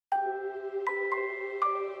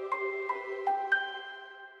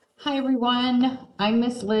Hi everyone, I'm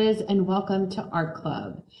Miss Liz and welcome to Art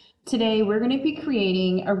Club. Today we're going to be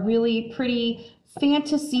creating a really pretty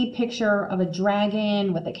fantasy picture of a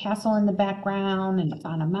dragon with a castle in the background and it's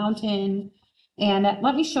on a mountain. And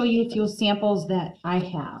let me show you a few samples that I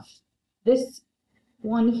have. This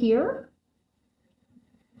one here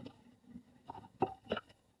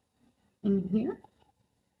and here.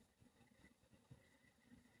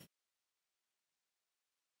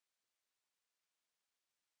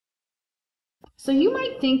 So you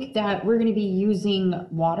might think that we're going to be using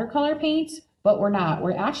watercolor paints, but we're not.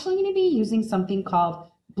 We're actually going to be using something called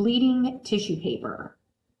bleeding tissue paper.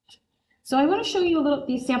 So I want to show you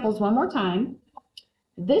these samples one more time.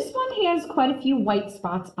 This one has quite a few white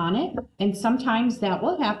spots on it, and sometimes that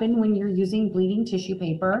will happen when you're using bleeding tissue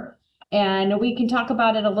paper. And we can talk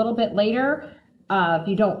about it a little bit later. If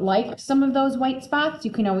you don't like some of those white spots,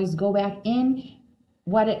 you can always go back in,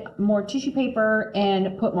 wet it more tissue paper,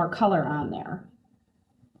 and put more color on there.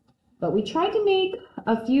 But we tried to make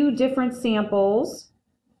a few different samples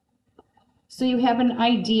so you have an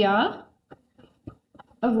idea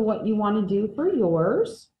of what you want to do for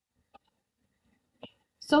yours.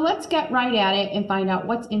 So let's get right at it and find out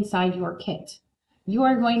what's inside your kit. You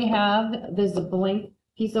are going to have this blank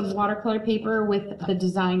piece of watercolor paper with the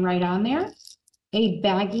design right on there, a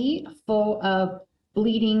baggie full of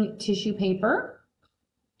bleeding tissue paper,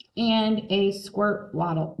 and a squirt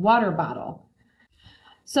water bottle.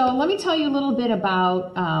 So let me tell you a little bit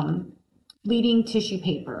about bleeding tissue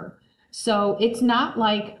paper. So it's not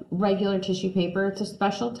like regular tissue paper, it's a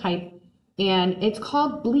special type, and it's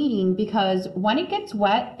called bleeding because when it gets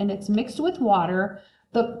wet and it's mixed with water,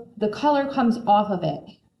 the color comes off of it,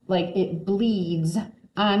 like it bleeds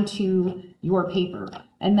onto your paper.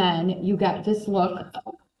 And then you get this look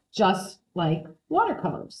just like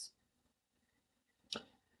watercolors.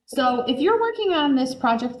 So if you're working on this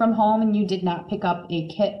project from home and you did not pick up a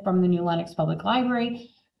kit from the New Lenox Public Library,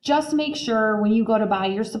 just make sure when you go to buy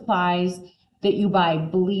your supplies that you buy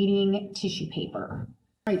bleeding tissue paper.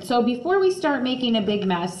 All right, so before we start making a big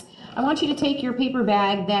mess, I want you to take your paper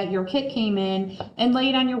bag that your kit came in and lay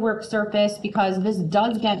it on your work surface because this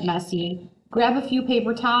does get messy. Grab a few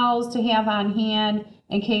paper towels to have on hand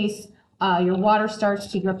in case your water starts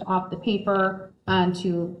to drip off the paper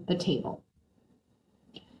onto the table.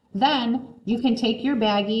 Then you can take your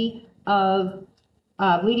baggie of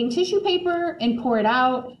bleeding tissue paper and pour it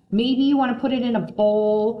out. Maybe you want to put it in a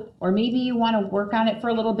bowl, or maybe you want to work on it for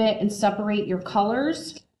a little bit and separate your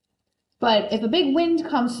colors. But if a big wind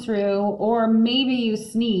comes through, or maybe you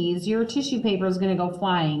sneeze, your tissue paper is going to go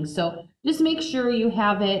flying. So just make sure you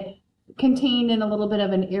have it contained in a little bit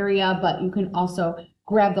of an area, but you can also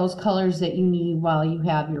grab those colors that you need while you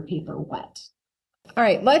have your paper wet. All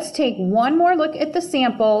right, let's take one more look at the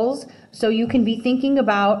samples so you can be thinking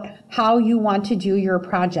about how you want to do your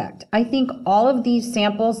project. I think all of these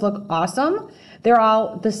samples look awesome. They're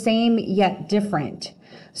all the same yet different.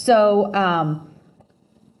 So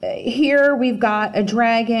here we've got a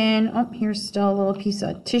dragon. Oh, here's still a little piece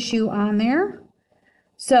of tissue on there.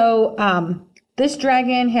 So this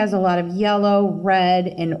dragon has a lot of yellow, red,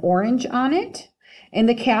 and orange on it. And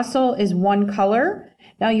the castle is one color.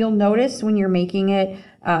 Now you'll notice when you're making it,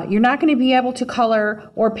 you're not going to be able to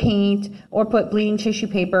color or paint or put bleeding tissue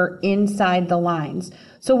paper inside the lines.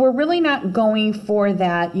 So we're really not going for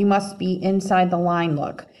that. You must be inside the line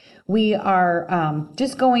look. We are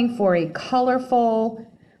just going for a colorful,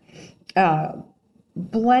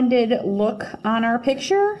 blended look on our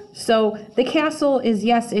picture. So the castle is,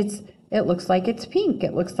 yes, it looks like it's pink.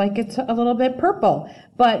 It looks like it's a little bit purple,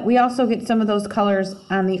 but we also get some of those colors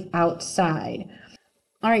on the outside.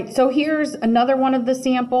 All right, so here's another one of the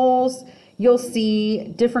samples. You'll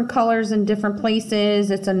see different colors in different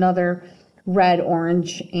places. It's another red,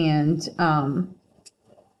 orange, and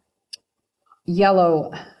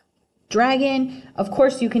yellow dragon. Of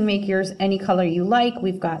course, you can make yours any color you like.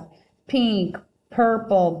 We've got pink,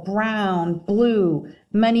 purple, brown, blue,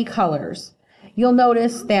 many colors. You'll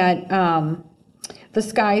notice that the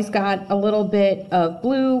sky's got a little bit of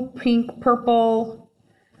blue, pink, purple.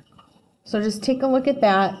 So just take a look at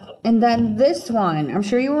that. And then this one, I'm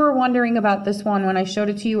sure you were wondering about this one when I showed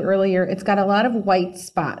it to you earlier. It's got a lot of white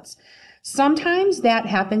spots. Sometimes that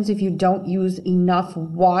happens if you don't use enough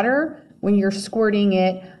water when you're squirting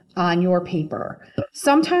it on your paper.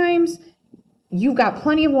 Sometimes you've got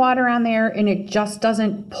plenty of water on there and it just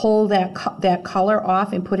doesn't pull that color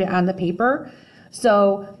off and put it on the paper.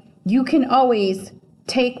 So you can always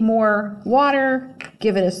take more water,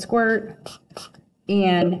 give it a squirt,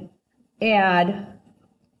 and add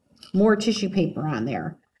more tissue paper on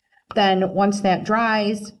there. Then once that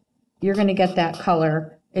dries, you're going to get that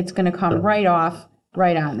color it's going to come right off,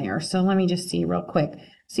 right on there. So let me just see real quick.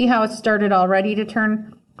 See how it started already to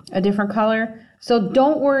turn a different color? So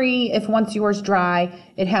don't worry if once yours dry,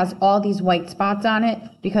 it has all these white spots on it,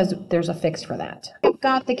 because there's a fix for that. I've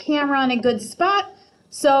got the camera in a good spot,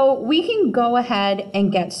 so we can go ahead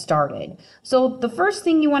and get started. So the first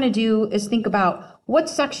thing you want to do is think about what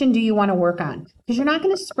section do you want to work on? Because you're not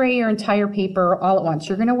going to spray your entire paper all at once.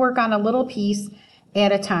 You're going to work on a little piece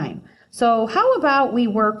at a time. So how about we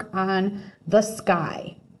work on the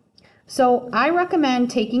sky? So I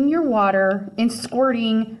recommend taking your water and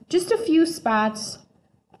squirting just a few spots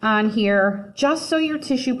on here, just so your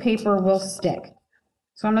tissue paper will stick.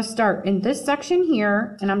 So I'm going to start in this section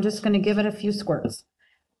here, and I'm just going to give it a few squirts.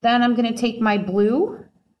 Then I'm going to take my blue,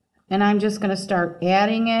 and I'm just going to start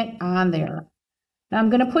adding it on there. Now I'm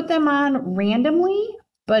going to put them on randomly,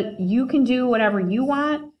 but you can do whatever you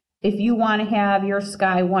want. If you want to have your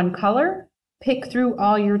sky one color, pick through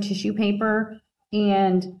all your tissue paper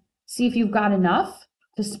and see if you've got enough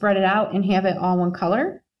to spread it out and have it all one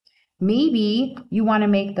color. Maybe you want to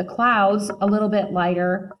make the clouds a little bit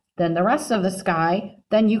lighter than the rest of the sky,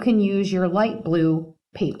 then you can use your light blue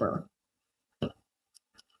paper.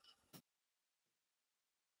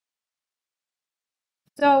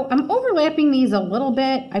 So I'm overlapping these a little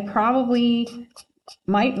bit. I probably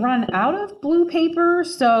might run out of blue paper,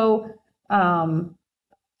 so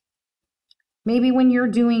maybe when you're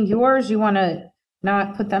doing yours, you want to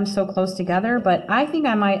not put them so close together, but I think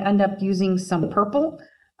I might end up using some purple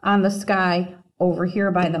on the sky over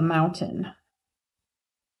here by the mountain.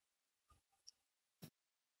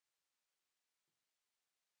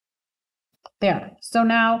 There. So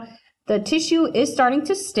now the tissue is starting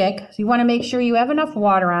to stick. So you want to make sure you have enough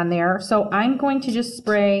water on there. So I'm going to just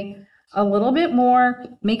spray a little bit more,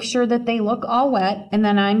 make sure that they look all wet, and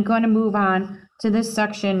then I'm going to move on to this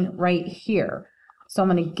section right here. So I'm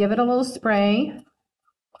going to give it a little spray.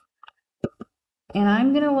 And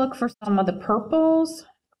I'm going to look for some of the purples,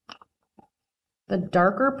 the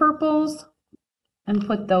darker purples, and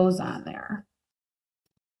put those on there.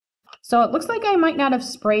 So it looks like I might not have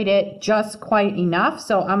sprayed it just quite enough.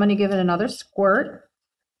 So I'm going to give it another squirt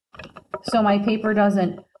so my paper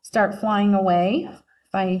doesn't start flying away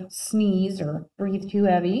if I sneeze or breathe too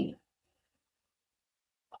heavy.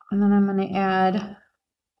 And then I'm going to add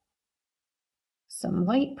some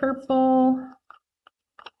light purple.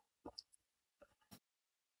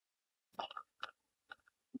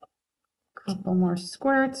 Couple more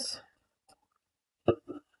squirts.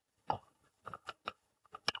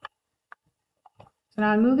 So now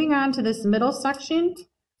I'm moving on to this middle section.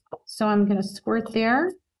 So I'm going to squirt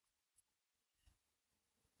there.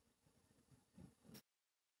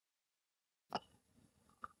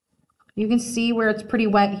 You can see where it's pretty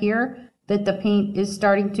wet here that the paint is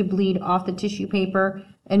starting to bleed off the tissue paper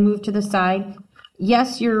and move to the side.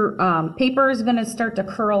 Yes, your paper is going to start to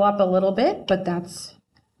curl up a little bit, but that's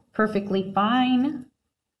perfectly fine.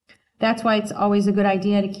 That's why it's always a good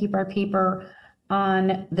idea to keep our paper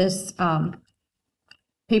on this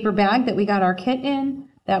paper bag that we got our kit in.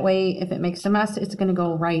 That way, if it makes a mess, it's going to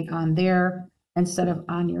go right on there instead of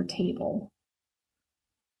on your table.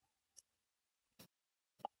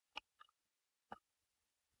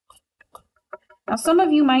 Now, some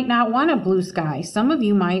of you might not want a blue sky. Some of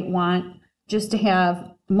you might want just to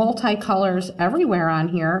have multicolors everywhere on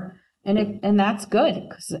here. And that's good,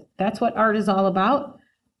 because that's what art is all about.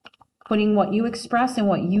 Putting what you express and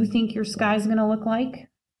what you think your sky is going to look like.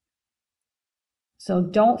 So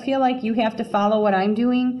don't feel like you have to follow what I'm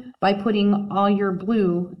doing by putting all your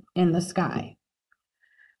blue in the sky.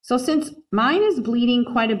 So since mine is bleeding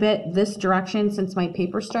quite a bit this direction, since my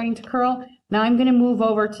paper's starting to curl, now I'm going to move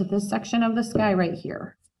over to this section of the sky right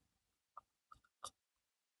here.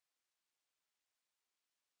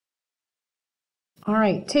 All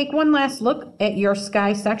right, take one last look at your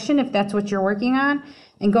sky section if that's what you're working on,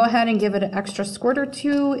 and go ahead and give it an extra squirt or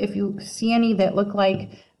two if you see any that look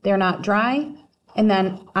like they're not dry. And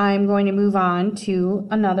then I'm going to move on to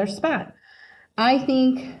another spot. I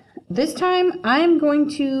think this time I'm going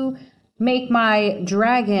to make my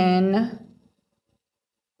dragon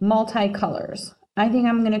multicolors. I think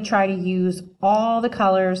I'm going to try to use all the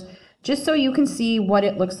colors just so you can see what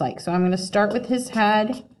it looks like. So I'm going to start with his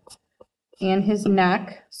head and his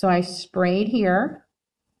neck. So I sprayed here,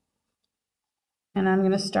 and I'm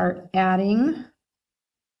going to start adding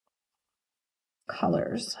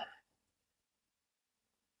colors.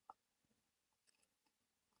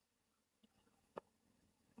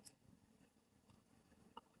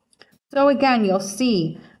 So again, you'll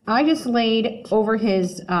see I just laid over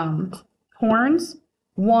his horns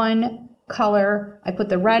one color. I put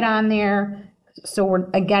the red on there So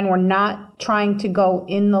we're not trying to go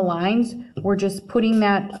in the lines. We're just putting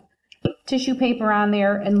that tissue paper on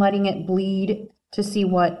there and letting it bleed to see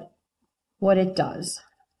what it does.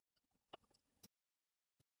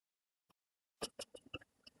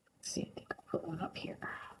 Let's see, I think I'll put one up here.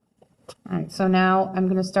 All right, so now I'm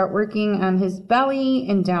going to start working on his belly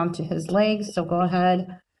and down to his legs. So go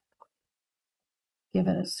ahead, give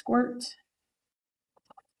it a squirt.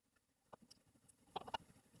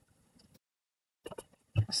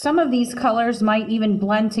 Some of these colors might even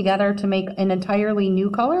blend together to make an entirely new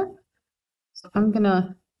color. So I'm going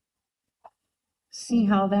to see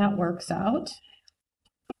how that works out.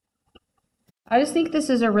 I just think this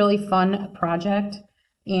is a really fun project.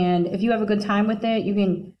 And if you have a good time with it, you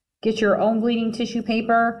can get your own bleeding tissue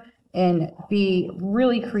paper and be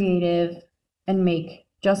really creative and make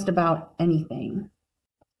just about anything.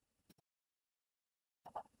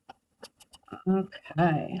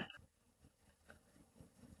 Okay.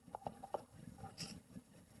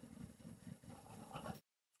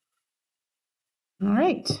 All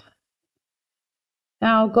right.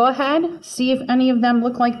 Now go ahead, see if any of them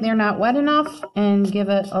look like they're not wet enough and give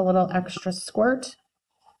it a little extra squirt.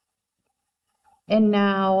 And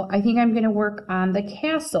now I think I'm going to work on the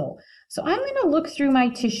castle. So I'm going to look through my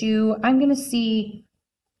tissue. I'm going to see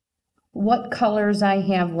what colors I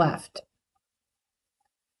have left.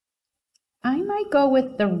 I might go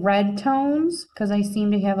with the red tones because I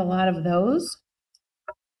seem to have a lot of those.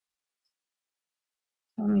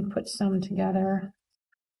 Let me put some together.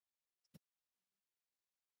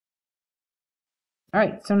 All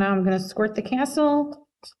right, so now I'm going to squirt the castle.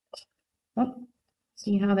 Oh,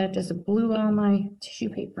 see how that just blew all my tissue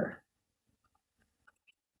paper.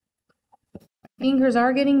 Fingers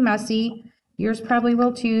are getting messy. Yours probably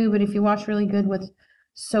will too, but if you wash really good with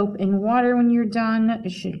soap and water when you're done,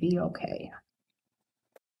 it should be okay.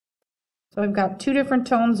 So I've got two different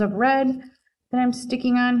tones of red that I'm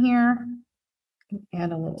sticking on here.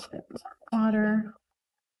 Add a little bit more water.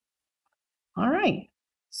 All right,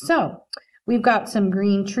 so we've got some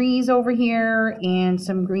green trees over here and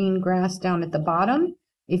some green grass down at the bottom.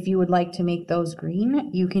 If you would like to make those green,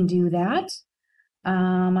 you can do that.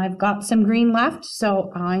 I've got some green left,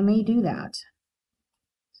 so I may do that.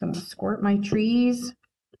 So I'm going to squirt my trees.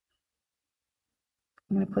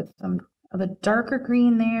 I'm going to put some of the darker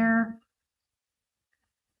green there.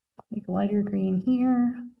 Make lighter green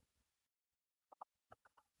here.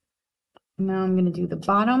 Now I'm going to do the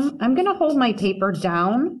bottom. I'm going to hold my paper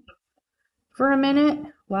down for a minute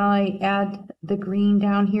while I add the green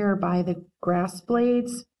down here by the grass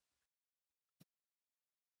blades.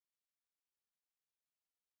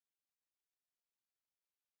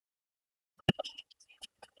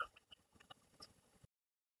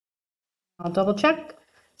 I'll double check,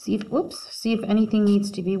 see if anything needs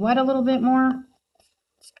to be wet a little bit more.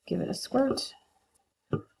 Give it a squirt.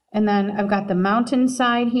 And then I've got the mountain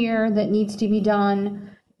side here that needs to be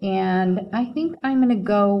done. And I think I'm going to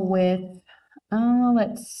go with,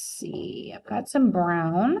 let's see, I've got some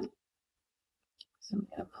brown. So I'm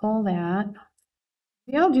going to pull that.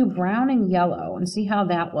 Maybe I'll do brown and yellow and see how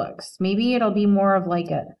that looks. Maybe it'll be more of like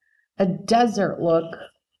a desert look,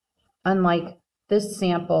 unlike this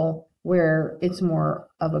sample where it's more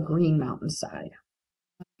of a green mountainside.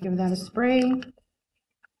 Give that a spray.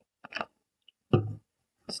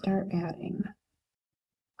 Start adding.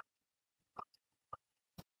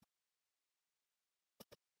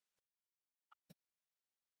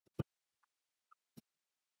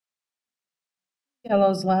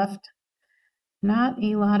 Yellows left. Not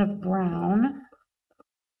a lot of brown.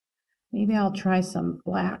 Maybe I'll try some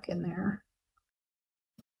black in there.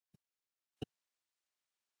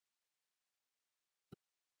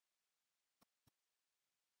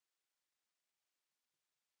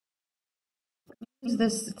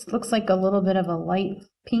 This it looks like a little bit of a light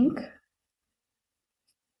pink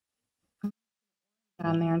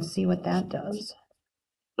on there and see what that does.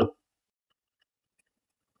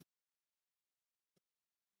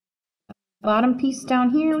 Bottom piece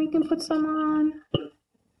down here we can put some on.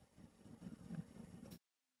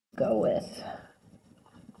 Go with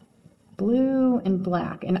blue and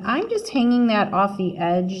black, and I'm just hanging that off the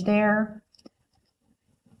edge there.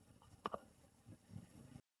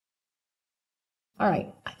 All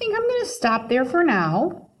right, I think I'm going to stop there for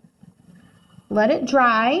now. Let it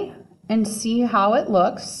dry and see how it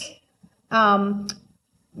looks.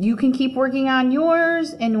 You can keep working on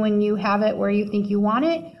yours, and when you have it where you think you want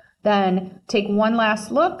it, then take one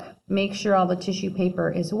last look, make sure all the tissue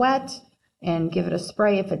paper is wet, and give it a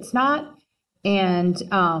spray if it's not, and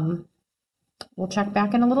we'll check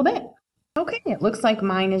back in a little bit. Okay, it looks like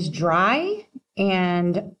mine is dry,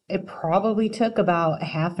 and it probably took about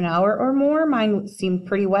half an hour or more. Mine seemed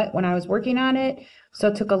pretty wet when I was working on it, so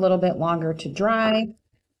it took a little bit longer to dry.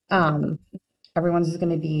 Everyone's is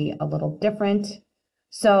going to be a little different.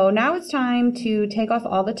 So now it's time to take off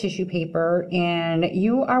all the tissue paper, and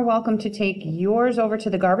you are welcome to take yours over to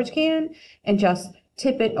the garbage can and just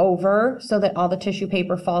tip it over so that all the tissue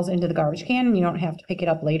paper falls into the garbage can and you don't have to pick it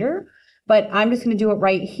up later. But I'm just going to do it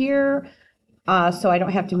right here so I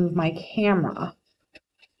don't have to move my camera.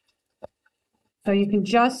 So you can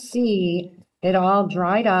just see it all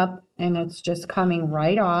dried up and it's just coming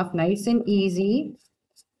right off, nice and easy.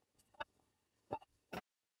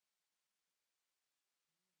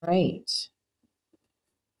 Right.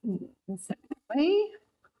 That way.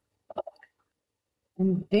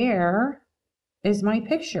 And there is my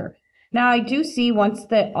picture. Now I do see once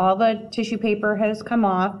that all the tissue paper has come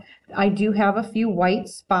off, I do have a few white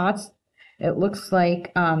spots. It looks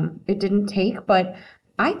like it didn't take, but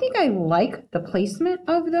I think I like the placement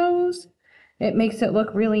of those. It makes it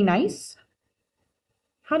look really nice.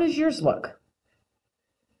 How does yours look?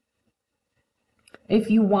 If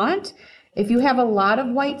you want, if you have a lot of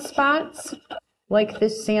white spots, like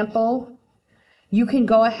this sample, you can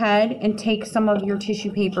go ahead and take some of your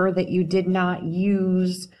tissue paper that you did not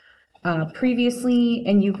use previously,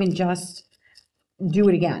 and you can just do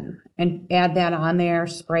it again and add that on there,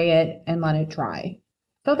 spray it, and let it dry.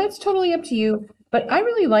 So that's totally up to you, but I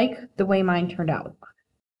really like the way mine turned out.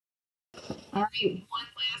 All right, one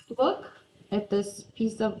last look at this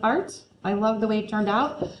piece of art. I love the way it turned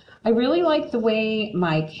out. I really like the way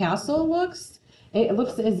my castle looks. It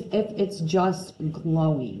looks as if it's just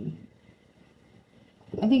glowing.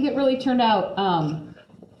 I think it really turned out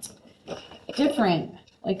different.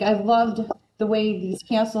 Like I loved the way these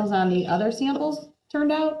castles on the other samples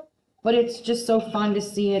turned out, but it's just so fun to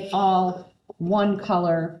see it all one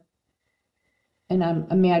color. And I'm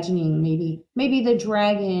imagining maybe the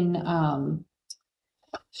dragon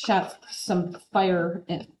shot some fire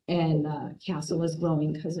and castle is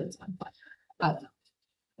glowing because it's on fire. I don't know.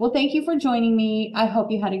 Well, thank you for joining me. I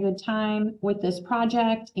hope you had a good time with this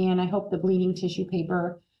project, and I hope the bleeding tissue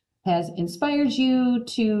paper has inspired you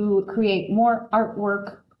to create more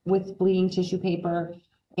artwork with bleeding tissue paper.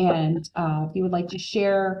 And if you would like to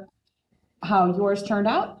share how yours turned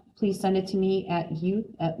out, please send it to me at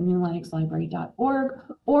youth@newlenoxlibrary.org,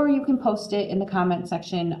 or you can post it in the comment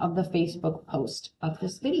section of the Facebook post of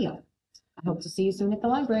this video. I hope to see you soon at the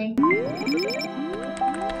library.